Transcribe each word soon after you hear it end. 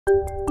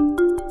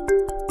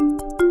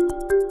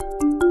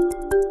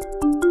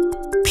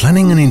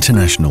Planning an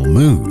international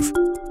move.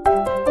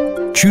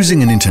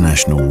 Choosing an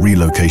international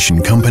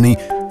relocation company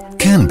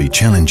can be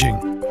challenging.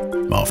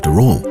 After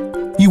all,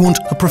 you want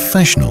a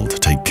professional to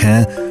take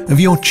care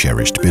of your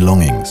cherished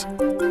belongings.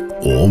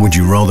 Or would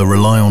you rather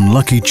rely on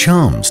lucky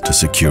charms to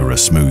secure a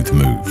smooth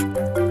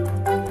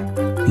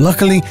move?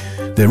 Luckily,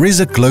 there is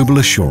a global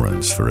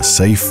assurance for a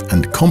safe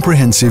and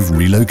comprehensive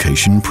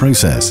relocation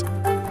process.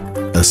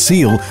 A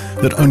seal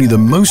that only the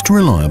most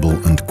reliable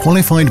and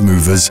qualified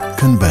movers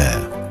can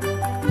bear.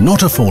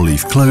 Not a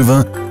four-leaf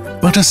clover,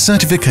 but a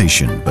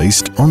certification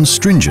based on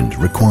stringent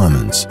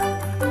requirements.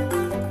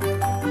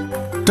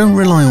 Don't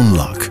rely on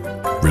luck,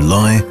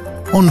 rely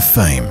on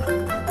Faim,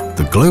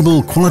 the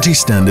global quality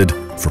standard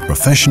for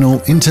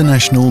professional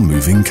international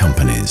moving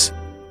companies.